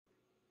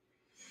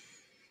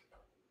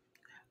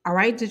All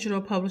right,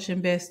 digital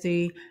publishing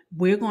bestie,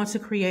 we're going to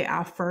create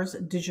our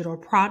first digital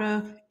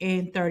product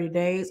in 30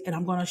 days, and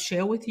I'm going to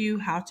share with you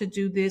how to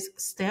do this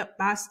step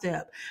by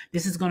step.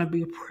 This is going to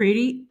be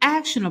pretty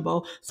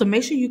actionable, so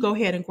make sure you go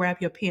ahead and grab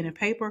your pen and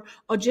paper,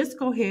 or just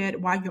go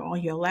ahead while you're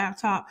on your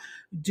laptop.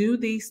 Do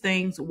these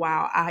things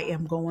while I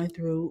am going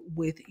through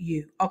with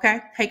you.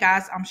 Okay. Hey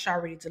guys, I'm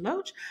Sharlrita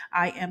Deloatch.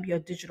 I am your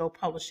digital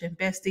publishing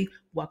bestie.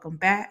 Welcome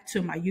back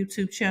to my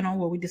YouTube channel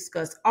where we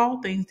discuss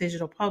all things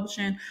digital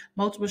publishing,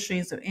 multiple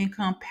streams of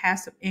income,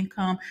 passive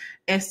income,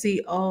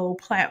 SEO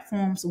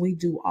platforms. We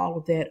do all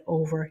of that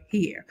over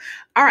here.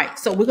 All right.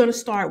 So we're going to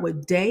start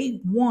with day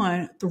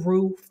 1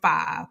 through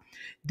 5.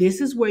 This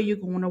is where you're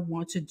going to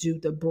want to do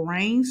the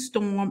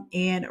brainstorm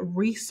and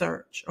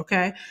research.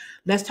 Okay.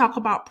 Let's talk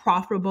about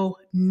profitable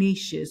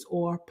niches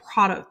or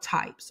product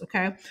types.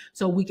 Okay.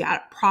 So we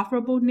got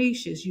profitable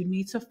niches. You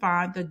need to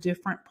find the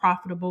different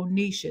profitable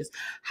niches.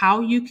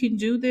 How you can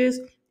do this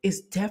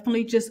is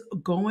definitely just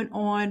going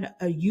on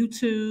a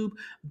YouTube,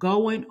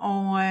 going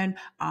on,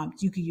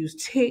 you can use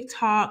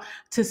TikTok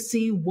to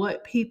see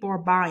what people are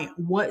buying,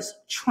 what's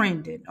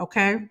trending.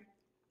 Okay.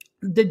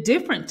 The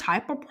different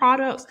type of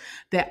products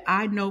that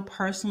I know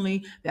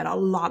personally that a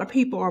lot of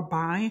people are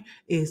buying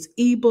is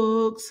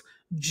ebooks,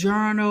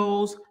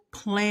 journals,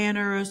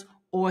 planners,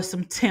 or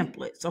some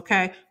templates.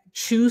 Okay.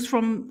 Choose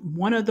from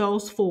one of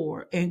those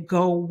 4 and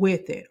go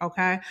with it.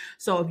 Okay.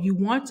 So if you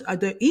want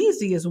the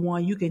easiest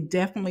one, you can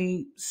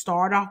definitely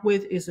start off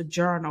with is a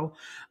journal.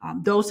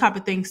 Those type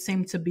of things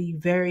seem to be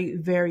very,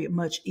 very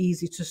much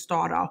easy to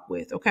start off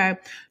with. Okay.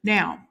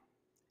 Now,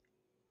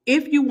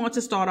 if you want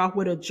to start off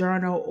with a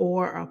journal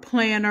or a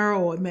planner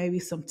or maybe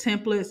some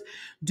templates,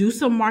 do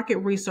some market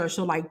research.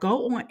 So like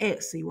go on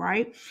Etsy,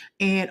 right?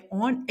 And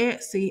on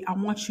Etsy, I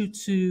want you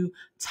to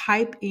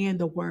type in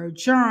the word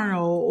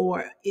journal,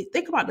 or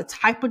think about the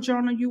type of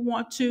journal you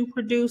want to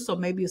produce. So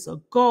maybe it's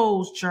a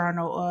goals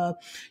journal, a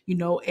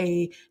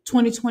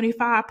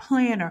 2025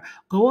 planner.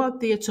 Go up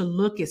there to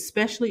look,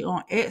 especially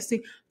on Etsy,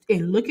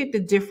 and look at the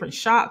different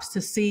shops to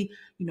see,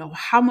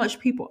 how much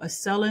people are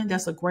selling.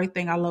 That's a great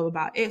thing I love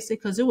about Etsy,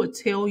 because it would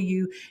tell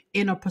you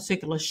in a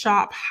particular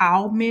shop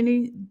how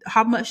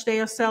much they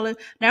are selling.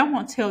 Now, it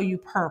won't tell you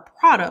per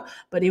product,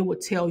 but it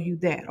would tell you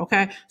that.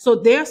 Okay. So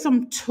there's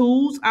some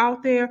tools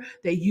out there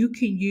that you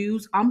can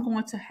use. I'm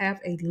going to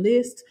have a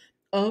list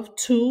of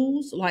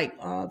tools like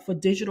for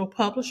digital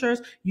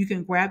publishers. You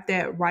can grab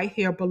that right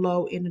here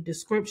below in the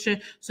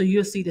description, so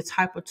you'll see the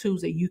type of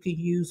tools that you can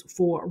use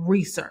for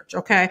research.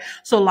 Okay,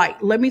 so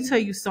like let me tell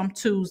you some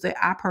tools that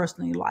I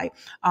personally like.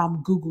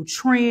 Google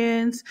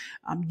Trends,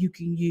 you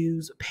can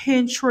use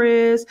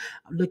Pinterest,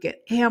 look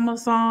at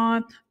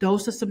Amazon.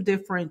 Those are some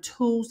different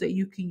tools that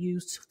you can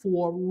use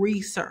for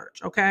research.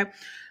 Okay,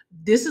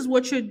 this is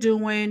what you're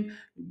doing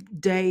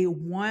day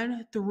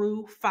 1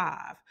 through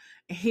 5.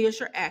 And here's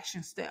your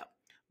action step.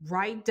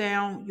 Write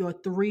down your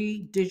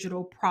 3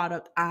 digital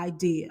product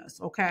ideas.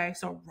 Okay.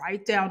 So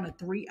write down the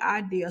 3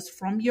 ideas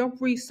from your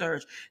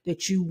research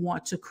that you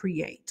want to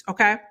create.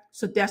 Okay.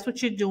 So that's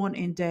what you're doing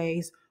in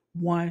days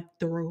 1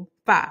 through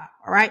 5.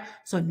 All right.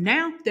 So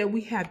now that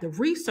we have the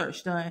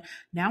research done,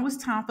 now it's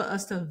time for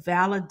us to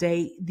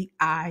validate the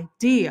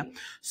idea.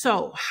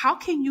 So how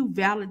can you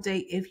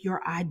validate if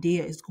your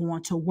idea is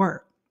going to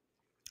work?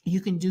 You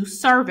can do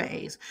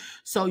surveys.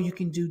 So you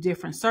can do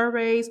different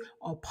surveys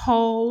or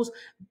polls.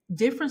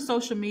 Different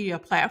social media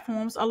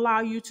platforms allow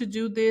you to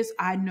do this.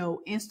 I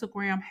know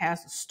Instagram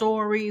has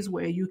stories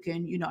where you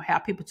can,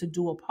 have people to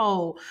do a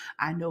poll.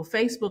 I know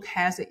Facebook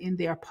has it in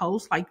their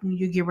post. Like when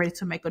you get ready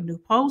to make a new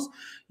post,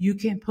 you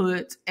can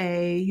put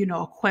a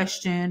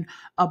question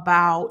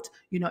about,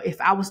 if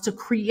I was to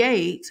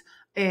create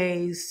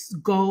a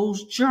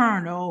goals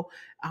journal,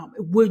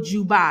 would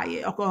you buy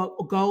it?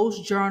 A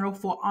goals journal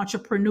for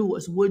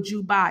entrepreneurs, would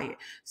you buy it?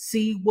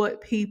 See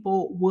what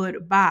people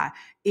would buy.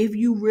 If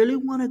you really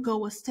want to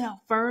go a step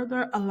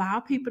further, allow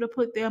people to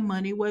put their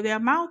money where their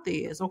mouth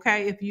is.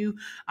 Okay. If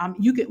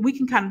we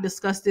can kind of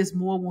discuss this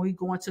more when we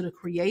go into the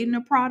creating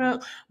a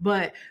product,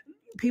 but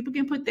people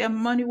can put their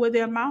money where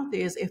their mouth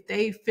is. If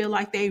they feel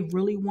like they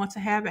really want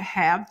to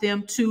have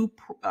them to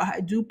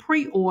do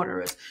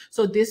pre-orders.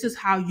 So this is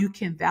how you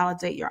can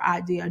validate your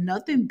idea.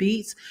 Nothing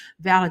beats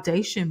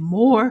validation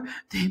more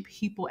than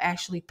people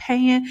actually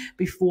paying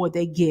before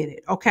they get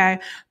it. Okay.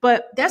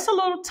 But that's a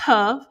little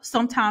tough.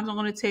 Sometimes I'm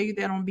going to tell you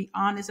that, I'm going to be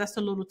honest, that's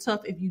a little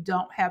tough if you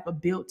don't have a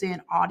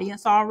built-in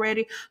audience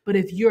already. But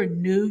if you're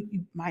new,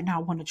 you might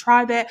not want to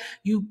try that.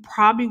 You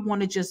probably want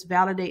to just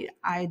validate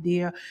the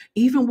idea,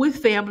 even with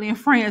family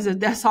and friends, if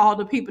that's all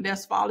the people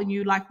that's following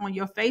you, like on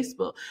your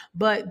Facebook.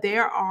 But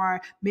there are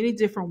many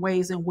different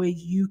ways in which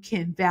you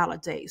can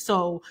validate.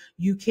 So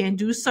you can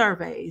do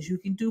surveys, you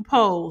can do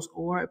polls,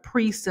 or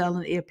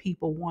pre-selling if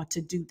people want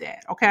to do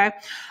that. Okay.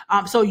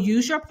 So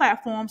use your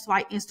platforms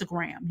like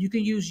Instagram. You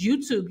can use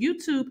YouTube.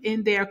 YouTube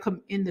in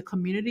the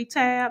community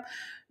tab,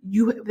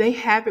 they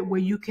have it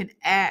where you can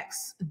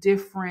ask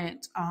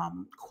different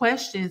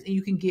questions and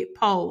you can get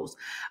polls.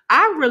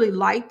 I really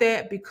like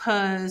that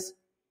because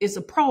it's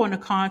a pro and a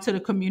con to the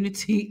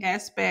community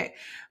aspect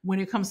when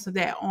it comes to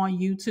that on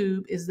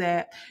YouTube, is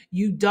that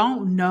you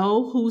don't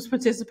know who's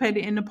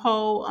participating in the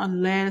poll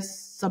unless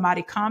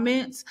somebody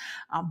comments.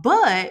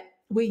 But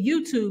with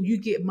YouTube, you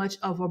get much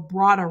of a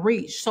broader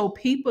reach. So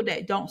people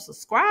that don't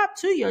subscribe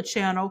to your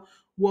channel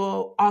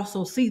will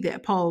also see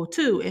that poll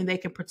too, and they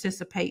can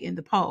participate in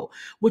the poll,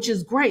 which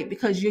is great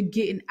because you're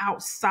getting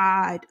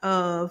outside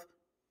of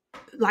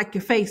like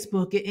your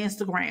Facebook and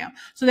Instagram.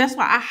 So that's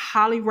why I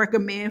highly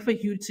recommend for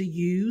you to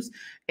use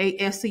a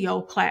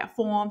SEO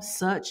platform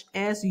such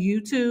as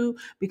YouTube,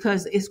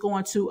 because it's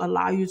going to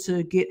allow you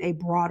to get a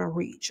broader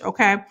reach.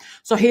 Okay.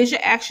 So here's your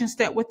action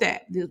step with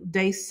that.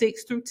 Day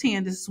 6 through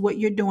 10, this is what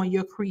you're doing.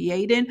 You're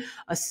creating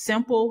a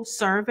simple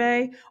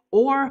survey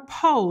or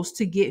post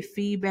to get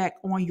feedback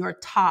on your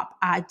top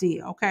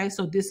idea. Okay.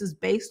 So this is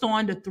based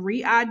on the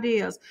 3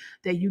 ideas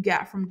that you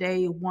got from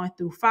day 1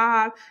 through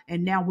 5.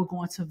 And now we're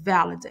going to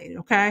validate it.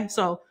 Okay.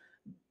 So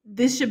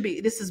this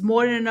is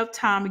more than enough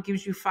time. It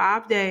gives you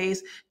 5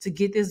 days to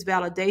get this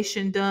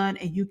validation done,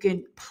 and you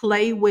can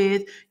play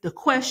with the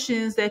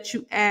questions that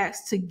you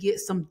ask to get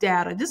some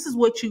data. This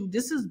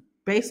is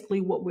basically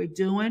what we're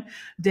doing.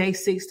 Day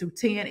 6 through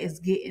 10 is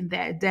getting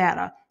that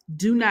data.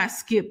 Do not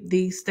skip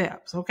these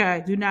steps.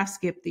 Okay. Do not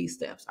skip these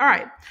steps. All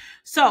right.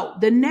 So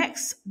the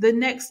next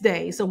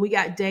day, so we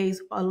got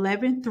days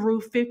 11 through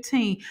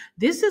 15.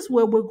 This is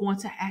where we're going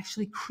to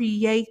actually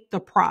create the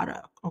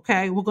product.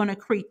 Okay. We're going to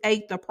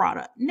create the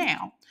product.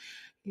 Now,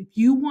 if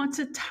you want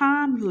to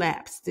time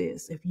lapse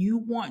this, if you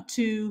want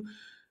to,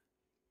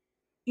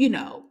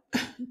 a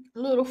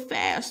little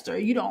faster,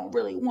 you don't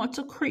really want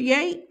to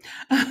create,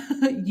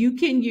 you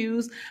can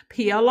use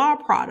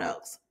PLR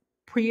products.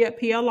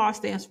 PLR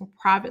stands for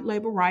private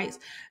label rights.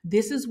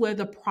 This is where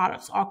the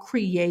products are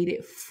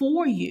created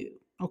for you.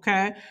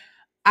 Okay.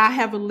 I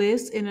have a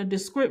list in a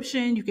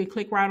description. You can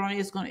click right on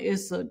it.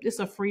 It's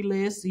a free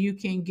list. You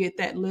can get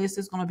that list.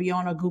 It's going to be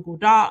on a Google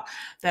Doc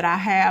that I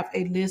have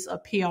a list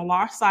of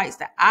PLR sites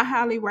that I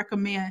highly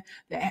recommend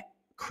that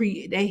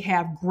they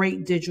have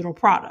great digital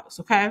products.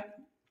 Okay.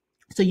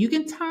 So you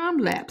can time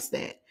lapse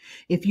that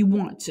if you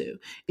want to.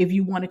 If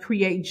you want to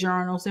create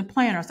journals and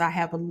planners, I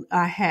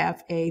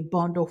have a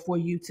bundle for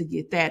you to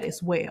get that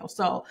as well.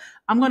 So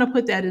I'm going to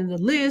put that in the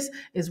list.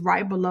 It's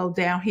right below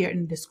down here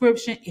in the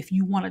description if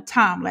you want to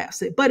time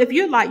lapse it. But if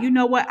you're like, you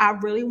know what, I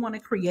really want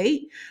to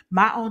create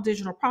my own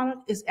digital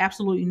product, it's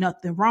absolutely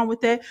nothing wrong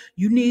with that.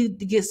 You need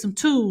to get some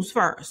tools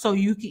first. So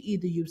you can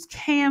either use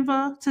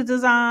Canva to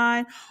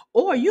design,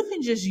 or you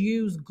can just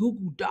use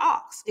Google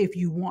Docs if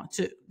you want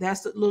to.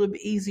 That's a little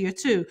bit easier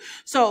too.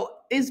 So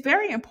it's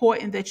very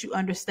important that you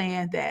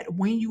understand that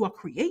when you are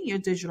creating your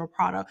digital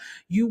product,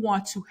 you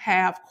want to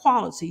have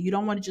quality. You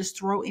don't want to just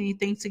throw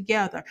anything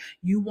together.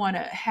 You want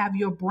to have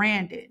your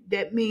branding.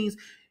 That means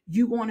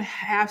you want to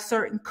have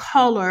certain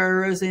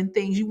colors and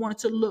things. You want it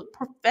to look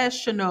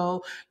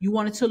professional. You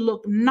want it to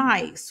look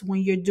nice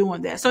when you're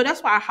doing that. So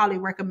that's why I highly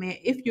recommend,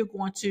 if you're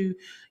going to,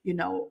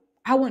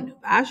 I wouldn't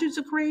advise you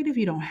to create if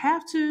you don't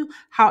have to.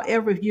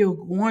 However, if you're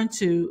going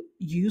to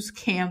use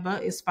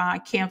Canva, it's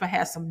fine. Canva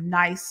has some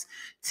nice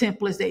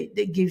templates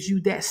that gives you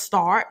that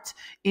start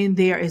in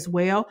there as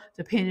well,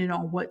 depending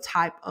on what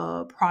type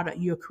of product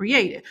you're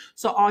creating.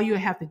 So all you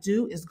have to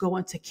do is go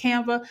into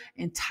Canva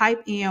and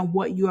type in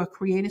what you are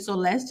creating. So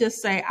let's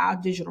just say our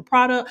digital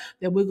product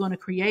that we're going to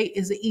create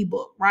is an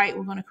ebook, right?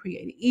 We're going to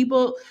create an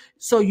ebook.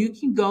 So you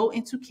can go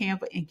into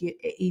Canva and get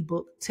an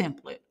ebook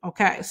template.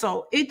 Okay.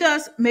 So it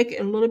does make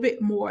it a little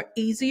bit more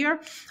easier,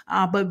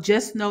 but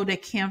just know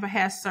that Canva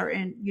has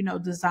certain,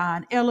 design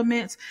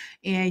elements,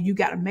 and you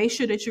got to make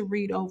sure that you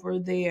read over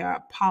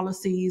their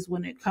policies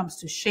when it comes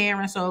to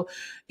sharing. So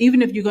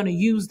even if you're going to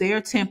use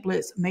their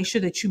templates, make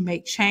sure that you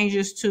make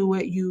changes to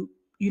it. You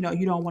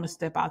don't want to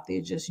step out there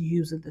just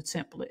using the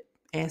template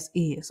as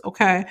is.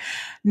 Okay.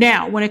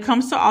 Now, when it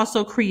comes to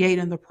also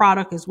creating the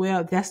product as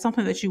well, that's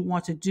something that you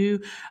want to do.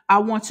 I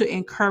want to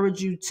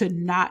encourage you to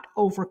not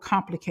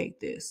overcomplicate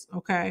this.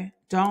 Okay.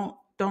 Don't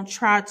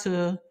try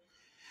to,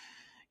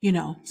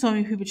 so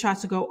many people try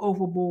to go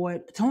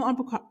overboard. Don't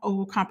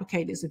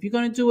overcomplicate this. If you're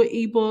going to do an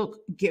ebook,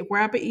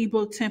 grab an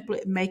ebook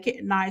template, make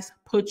it nice,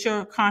 put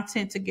your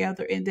content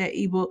together in that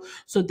ebook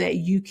so that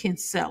you can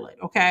sell it.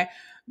 Okay.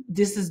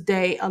 This is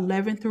day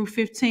 11 through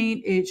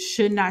 15. It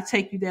should not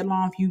take you that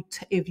long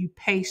if you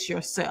pace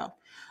yourself.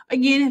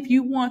 Again, if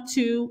you want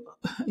to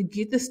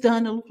get this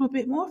done a little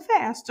bit more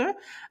faster,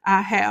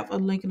 I have a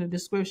link in the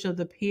description of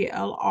the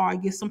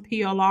PLR. Get some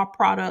PLR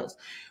products,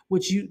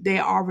 which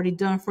they're already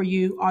done for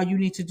you. All you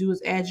need to do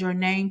is add your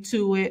name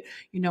to it,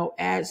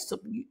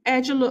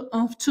 add your little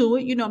oomph to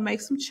it, make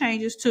some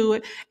changes to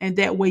it. And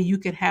that way you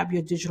can have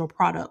your digital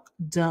product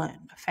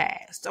done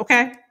fast.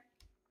 Okay.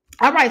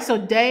 All right, so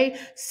day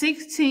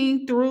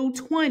 16 through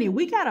 20,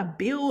 we got to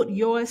build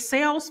your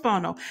sales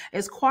funnel.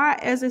 As quiet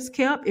as it's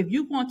kept, if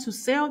you want to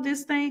sell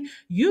this thing,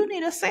 you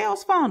need a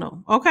sales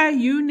funnel. Okay,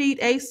 you need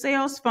a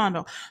sales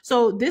funnel.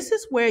 So, this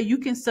is where you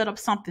can set up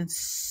something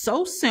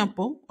so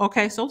simple.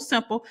 Okay, so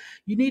simple.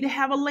 You need to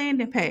have a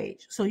landing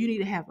page. So, you need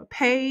to have a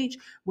page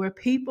where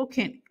people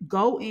can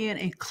go in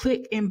and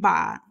click and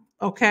buy.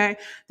 Okay,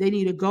 they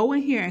need to go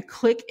in here and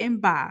click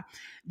and buy.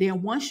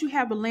 Then once you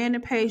have a landing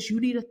page, you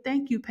need a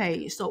thank you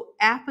page. So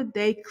after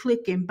they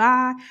click and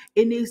buy,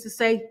 it needs to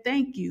say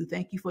thank you.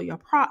 Thank you for your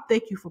prop.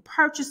 Thank you for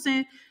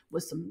purchasing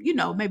with some,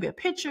 maybe a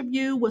picture of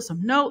you with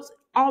some notes,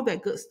 all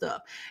that good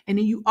stuff. And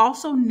then you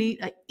also need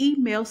an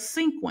email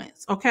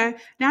sequence. Okay.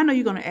 Now I know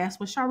you're going to ask,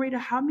 well, Sharlrita,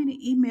 how many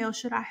emails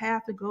should I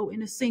have to go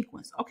in a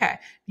sequence? Okay.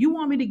 You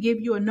want me to give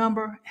you a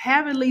number?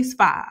 Have at least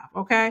 5.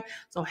 Okay.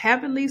 So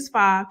have at least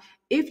 5.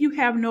 If you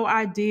have no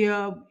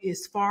idea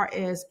as far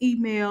as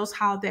emails,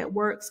 how that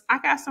works, I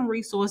got some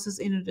resources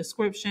in the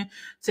description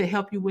to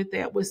help you with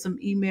that, with some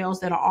emails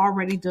that are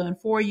already done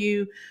for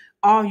you.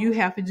 All you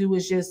have to do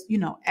is just,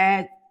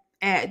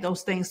 add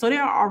those things. So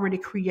they're already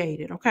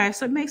created. Okay.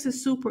 So it makes it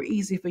super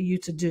easy for you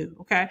to do.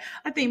 Okay.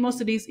 I think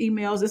most of these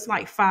emails, it's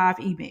like 5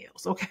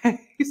 emails. Okay.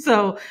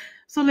 So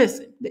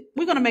listen,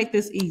 we're going to make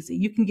this easy.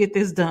 You can get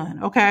this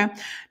done. Okay.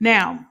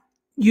 Now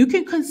you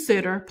can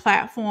consider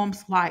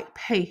platforms like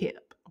PayHip.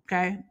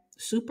 Okay.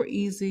 Super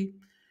easy.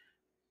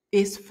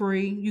 It's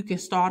free. You can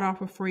start off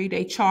for free.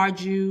 They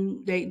charge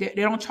you. They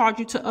don't charge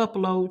you to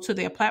upload to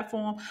their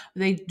platform.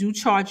 They do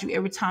charge you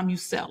every time you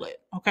sell it.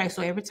 Okay.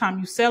 So every time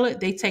you sell it,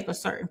 they take a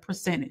certain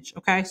percentage.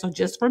 Okay. So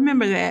just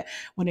remember that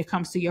when it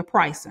comes to your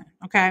pricing.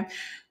 Okay.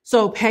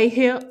 So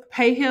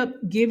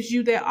PayHip gives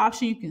you that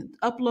option. You can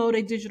upload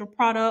a digital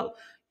product,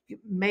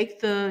 make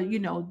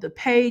the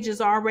page is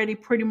already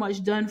pretty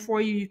much done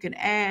for you. You can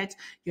add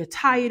your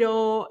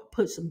title,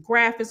 put some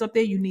graphics up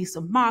there. You need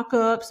some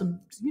mock-ups, some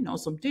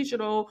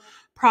digital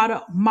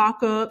product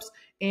mock-ups,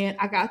 and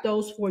I got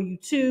those for you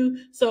too.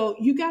 So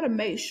you got to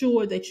make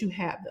sure that you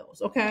have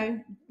those. Okay,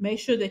 make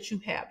sure that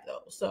you have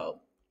those. So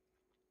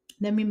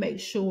let me make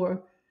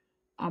sure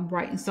I'm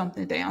writing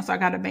something down. So I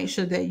got to make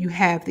sure that you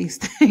have these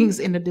things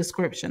in the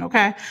description.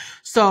 Okay.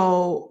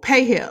 So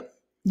PayHip,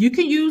 you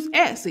can use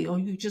Etsy, or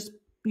you just,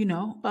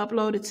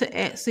 upload it to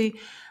Etsy.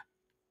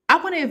 I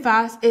want to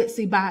advise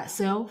Etsy by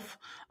itself.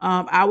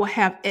 I will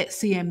have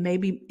Etsy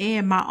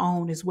and my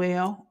own as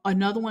well.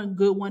 Another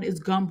good one is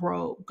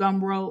Gumroad.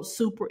 Gumroad,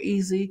 super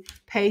easy.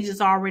 Page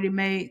is already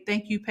made.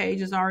 Thank you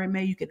page is already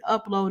made. You can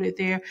upload it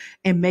there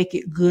and make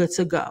it good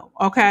to go.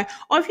 Okay.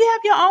 Or if you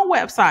have your own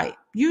website,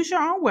 use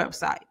your own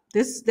website.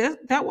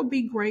 That would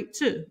be great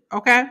too.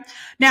 Okay.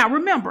 Now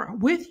remember,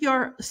 with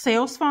your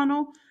sales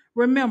funnel,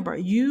 remember,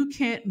 you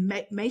can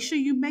make sure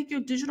you make your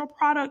digital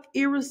product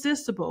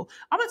irresistible.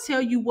 I'm going to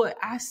tell you what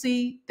I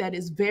see that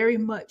is very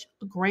much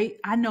great.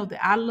 I know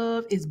that I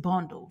love is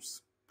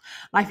bundles.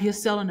 Like if you're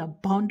selling a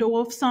bundle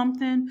of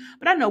something,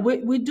 but I know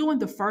we're doing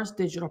the first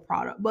digital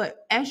product,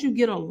 but as you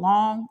get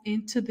along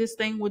into this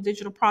thing with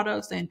digital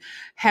products and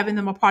having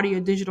them a part of your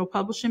digital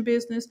publishing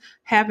business,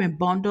 having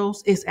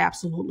bundles is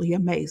absolutely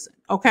amazing.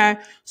 Okay.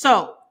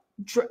 So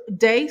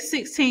day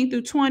 16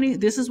 through 20,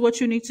 this is what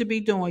you need to be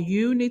doing.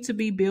 You need to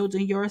be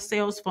building your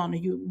sales funnel.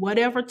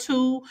 Whatever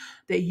tool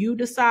that you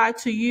decide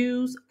to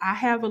use, I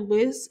have a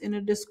list in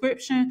the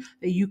description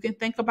that you can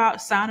think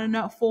about signing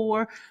up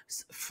for.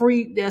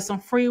 Free. There's some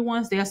free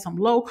ones. There's some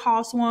low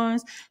cost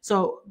ones.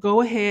 So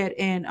go ahead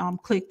and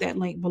click that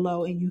link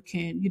below, and you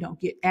can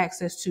get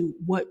access to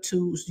what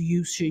tools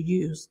you should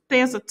use.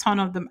 There's a ton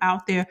of them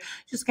out there.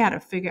 Just got to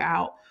figure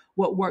out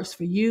what works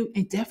for you,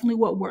 and definitely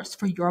what works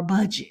for your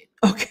budget.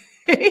 Okay.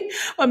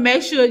 But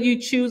make sure you're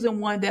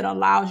choosing one that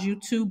allows you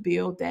to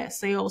build that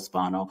sales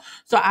funnel.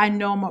 So I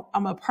know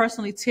I'm going to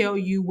personally tell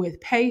you with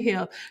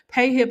PayHip,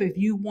 if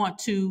you want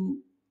to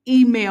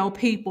email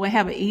people and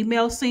have an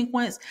email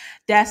sequence,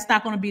 that's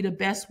not going to be the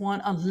best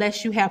one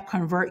unless you have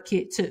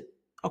ConvertKit too.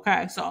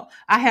 Okay, so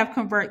I have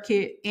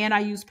ConvertKit and I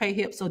use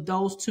PayHip, so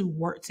those two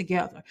work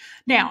together.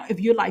 Now,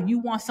 if you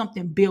want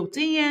something built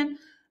in,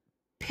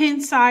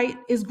 Pinsite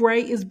is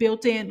great, is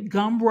built in.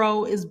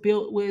 Gumroad is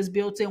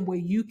built in, where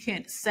you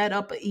can set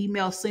up an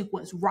email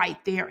sequence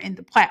right there in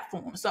the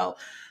platform. So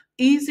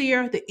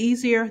the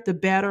easier, the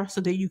better,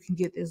 so that you can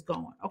get this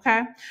going.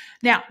 Okay.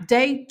 Now,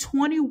 day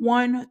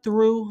 21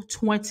 through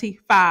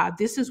 25,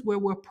 this is where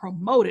we're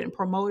promoting.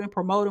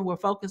 We're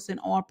focusing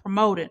on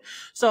promoting.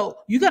 So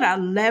you got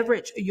to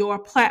leverage your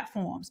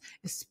platforms,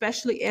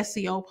 especially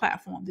SEO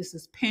platform. This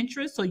is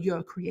Pinterest. So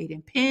you're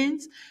creating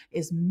pins,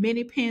 as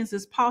many pins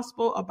as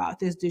possible about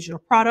this digital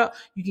product.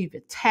 You can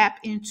even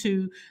tap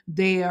into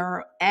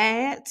their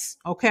ads.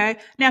 Okay.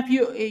 Now, if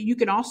you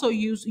can also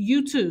use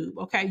YouTube.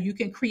 Okay. You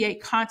can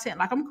create content,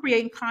 like I'm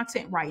creating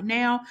content right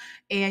now,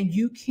 and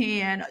you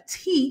can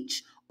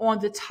teach on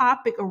the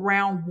topic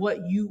around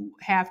what you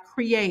have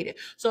created.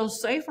 So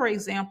say, for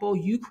example,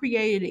 you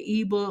created an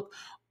ebook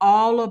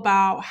all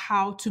about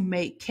how to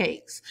make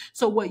cakes.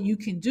 So what you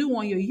can do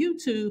on your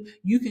YouTube,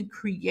 you can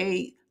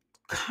create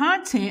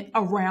content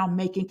around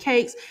making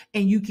cakes,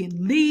 and you can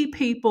lead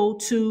people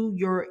to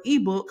your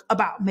ebook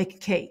about making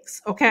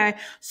cakes. Okay.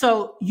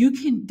 So you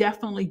can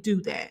definitely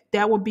do that.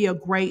 That would be a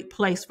great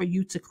place for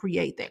you to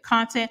create that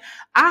content.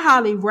 I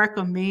highly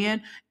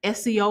recommend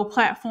SEO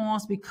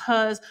platforms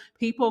because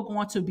people are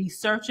going to be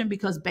searching,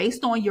 because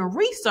based on your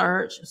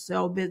research,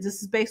 so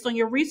this is based on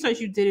your research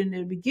you did in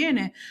the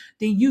beginning,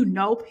 then you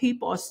know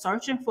people are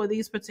searching for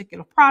these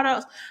particular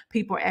products.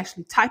 People are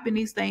actually typing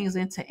these things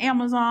into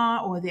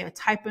Amazon, or they're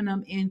typing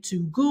them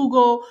into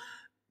Google.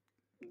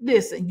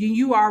 Listen,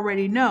 you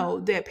already know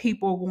that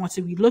people are going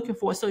to be looking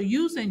for it. So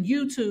using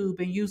YouTube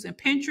and using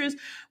Pinterest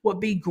would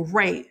be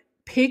great.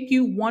 Pick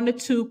you one or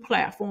two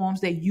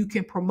platforms that you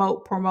can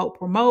promote.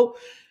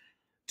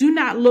 Do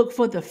not look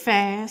for the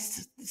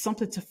fast,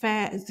 something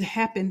to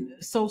happen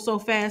so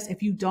fast.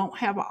 If you don't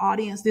have an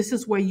audience, this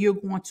is where you're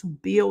going to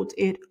build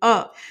it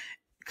up,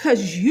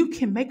 because you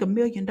can make $1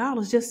 million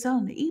just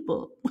selling the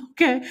ebook.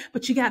 Okay.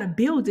 But you got to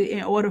build it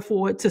in order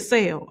for it to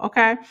sell.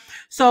 Okay.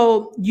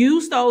 So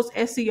use those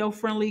SEO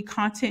friendly,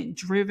 content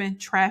driven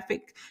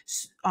traffic,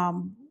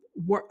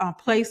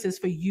 places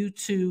for you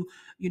to,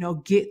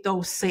 get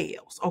those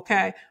sales.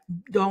 Okay.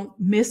 Don't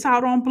miss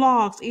out on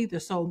blogs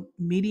either. So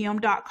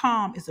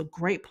medium.com is a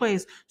great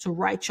place to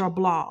write your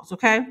blogs.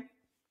 Okay.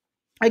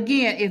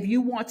 Again, if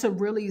you want to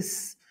really,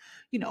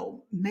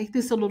 make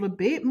this a little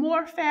bit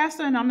more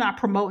faster, and I'm not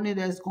promoting it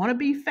as going to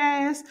be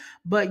fast,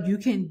 but you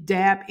can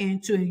dab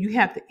into, and you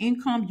have the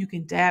income, you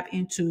can dab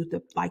into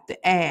the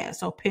ads.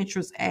 So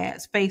Pinterest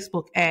ads,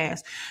 Facebook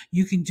ads,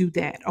 you can do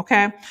that.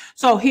 Okay.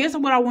 So here's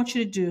what I want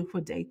you to do for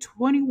day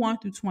 21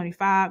 through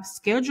 25.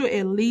 Schedule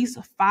at least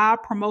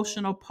 5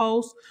 promotional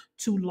posts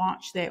to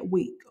launch that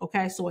week.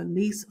 Okay. So at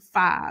least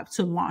 5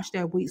 to launch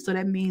that week. So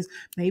that means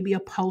maybe a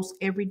post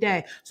every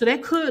day. So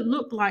that could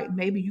look like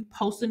maybe you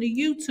posting to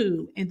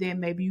YouTube, and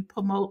then maybe you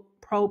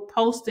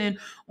posting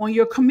on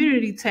your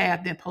community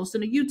tab, then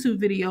posting a YouTube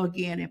video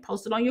again and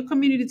post it on your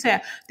community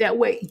tab. That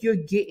way you're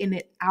getting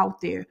it out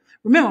there.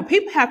 Remember,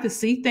 people have to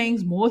see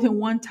things more than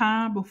one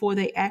time before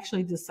they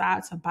actually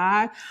decide to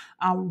buy.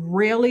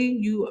 Rarely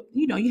you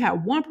have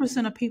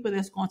 1% of people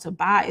that's going to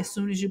buy as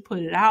soon as you put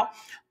it out,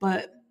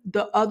 but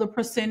the other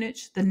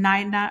percentage, the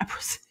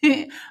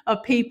 99%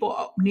 of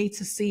people, need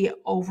to see it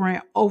over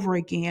and over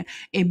again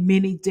in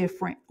many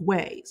different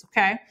ways.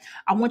 Okay.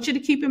 I want you to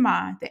keep in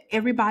mind that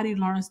everybody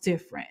learns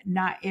different.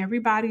 Not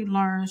everybody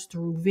learns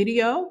through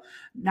video.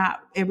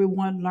 Not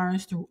everyone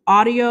learns through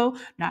audio.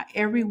 Not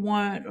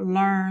everyone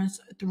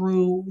learns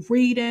through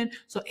reading.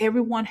 So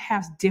everyone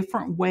has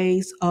different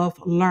ways of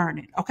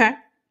learning. Okay.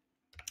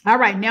 All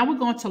right, now we're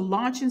going to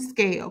launch and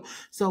scale.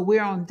 So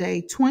we're on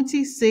day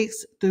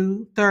 26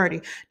 through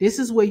 30. This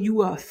is where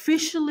you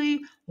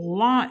officially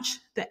launch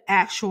the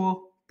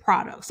actual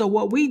product. So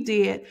what we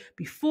did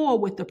before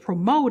with the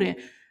promoting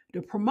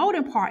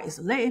part is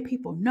letting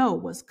people know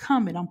what's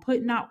coming. I'm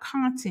putting out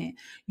content.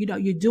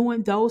 You're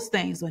doing those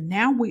things. But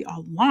now we are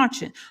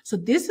launching. So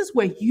this is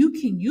where you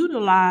can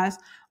utilize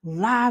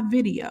live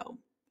video.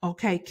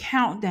 Okay,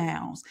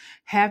 countdowns,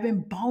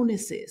 having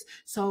bonuses.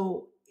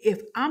 So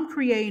if I'm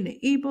creating an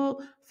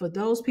ebook for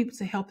those people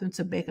to help them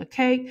to bake a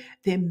cake,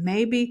 then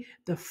maybe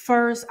the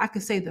first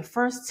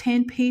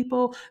 10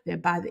 people that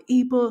buy the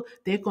ebook,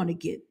 they're going to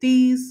get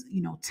these,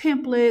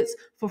 templates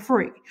for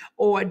free,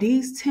 or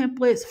these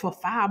templates for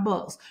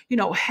 $5.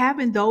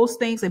 Having those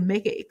things and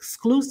make it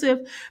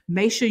exclusive.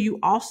 Make sure you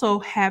also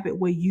have it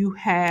where you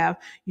have,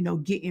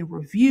 getting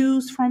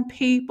reviews from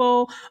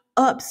people,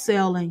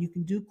 upselling. You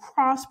can do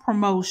cross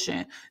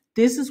promotion.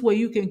 This is where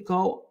you can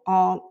go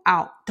all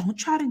out. Don't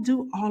try to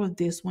do all of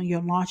this when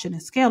you're launching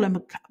and scaling,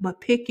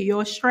 but pick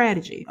your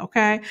strategy.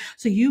 Okay.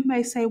 So you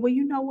may say, well,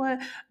 you know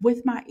what?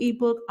 With my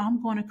ebook, I'm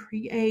going to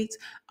create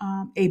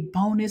a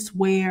bonus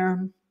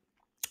where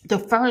the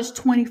first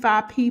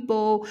 25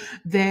 people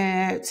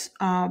that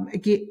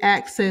get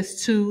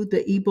access to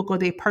the ebook, or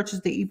they purchase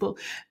the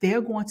ebook,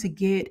 they're going to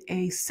get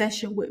a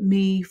session with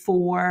me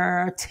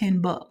for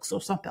 $10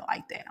 or something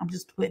like that. I'm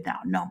just putting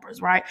out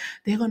numbers, right?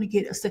 They're going to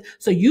get so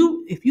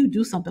if you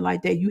do something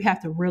like that, you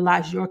have to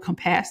realize your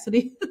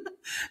capacity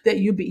that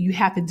you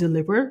have to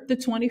deliver the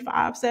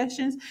 25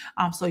 sessions.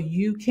 So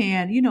you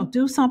can,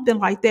 do something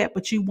like that,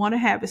 but you want to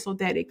have it so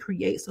that it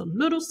creates a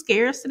little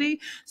scarcity,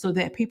 so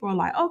that people are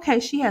like, okay,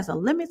 she has a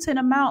limited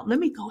amount. Let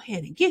me go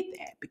ahead and get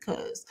that,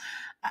 because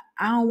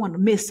I don't want to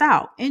miss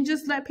out. And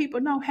just let people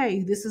know,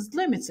 hey, this is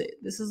limited.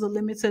 This is a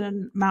limited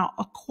amount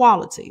of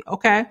quality.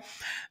 Okay.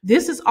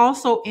 This is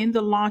also in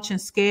the launch and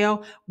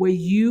scale, where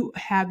you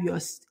have your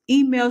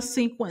email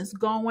sequence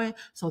going.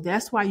 So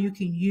that's why you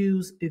can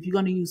use, if you're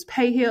going to use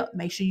PayHip,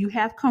 make sure you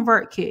have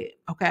ConvertKit.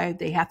 Okay.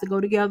 They have to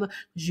go together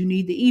because you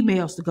need the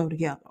emails to go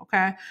together.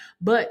 Okay.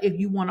 But if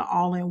you want an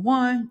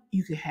all-in-one,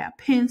 you can have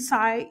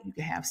Pinsite, you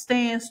can have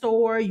Stand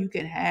Store, you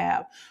can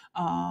have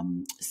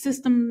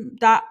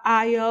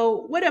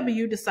system.io, whatever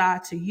you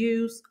decide to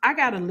use. I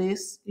got a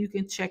list. You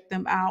can check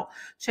them out.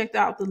 Check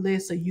out the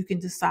list so you can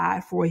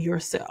decide for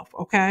yourself.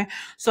 Okay.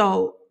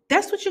 So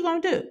That's what you're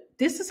going to do.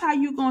 This is how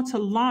you're going to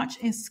launch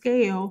and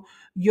scale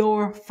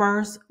your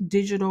first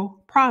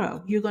digital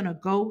product. You're going to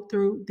go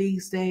through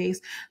these days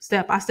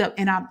step by step.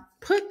 And I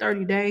put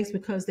 30 days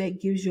because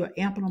that gives you an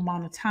ample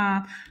amount of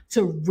time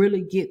to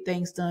really get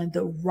things done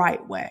the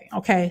right way.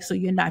 Okay. So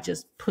you're not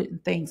just putting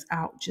things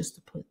out just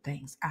to put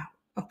things out.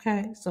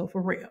 Okay. So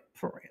for real,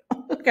 for real.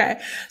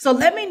 Okay. So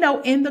let me know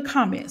in the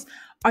comments.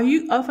 Are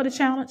you up for the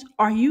challenge?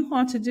 Are you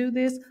going to do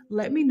this?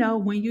 Let me know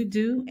when you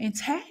do and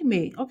tag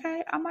me.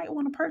 Okay. I might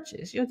want to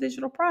purchase your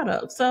digital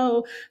product.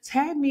 So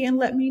tag me and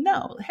let me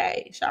know.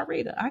 Hey,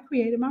 Sharlrita, I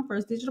created my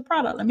first digital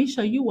product. Let me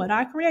show you what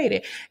I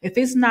created. If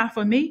it's not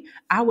for me,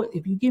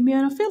 if you give me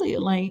an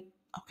affiliate link,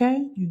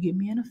 okay, you give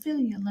me an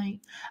affiliate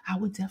link, I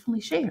would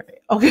definitely share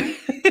it. Okay.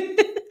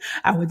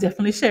 I would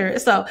definitely share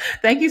it. So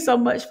thank you so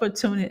much for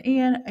tuning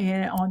in.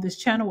 And on this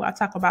channel where I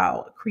talk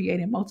about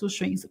creating multiple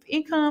streams of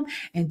income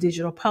and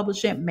digital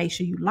publishing, make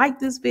sure you like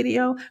this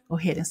video, go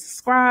ahead and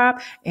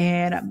subscribe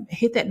and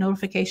hit that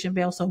notification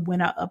bell. So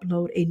when I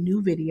upload a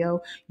new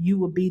video, you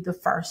will be the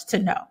first to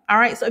know. All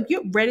right. So if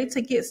you're ready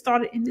to get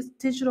started in this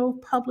digital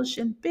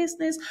publishing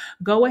business,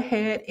 go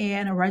ahead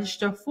and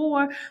register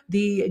for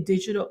the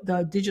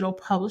digital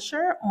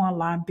publisher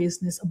online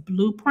business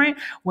blueprint,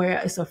 where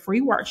it's a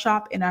free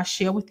workshop and I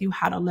share with you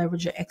how to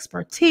leverage your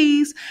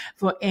expertise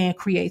and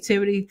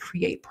creativity,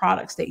 create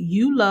products that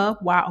you love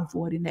while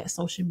avoiding that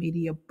social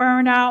media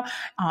burnout.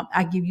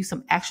 I give you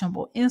some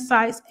actionable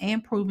insights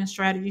and proven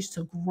strategies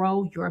to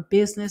grow your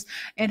business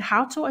and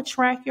how to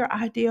attract your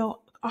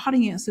ideal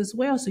audience as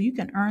well, so you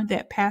can earn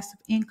that passive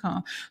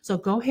income. So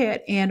go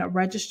ahead and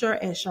register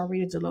at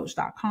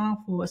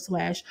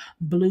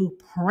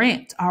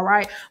sharlritadeloatch.com/blueprint. All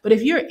right. But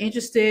if you're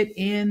interested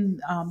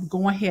in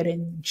going ahead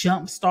and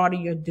jump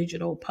starting your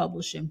digital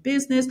publishing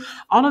business,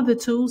 all of the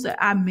tools that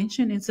I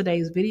mentioned in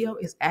today's video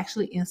is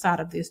actually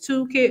inside of this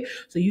toolkit.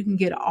 So you can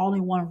get an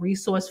all-in-one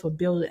resource for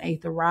building a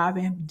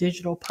thriving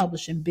digital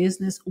publishing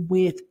business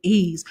with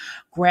ease.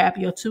 Grab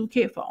your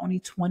toolkit for only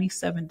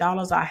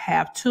 $27. I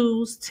have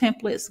tools,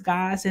 templates,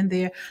 guides in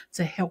there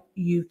to help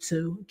you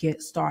to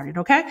get started.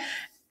 Okay.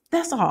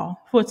 That's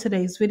all for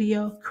today's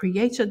video.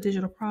 Create your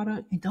digital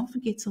product and don't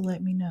forget to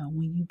let me know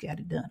when you get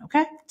it done.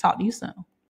 Okay. Talk to you soon.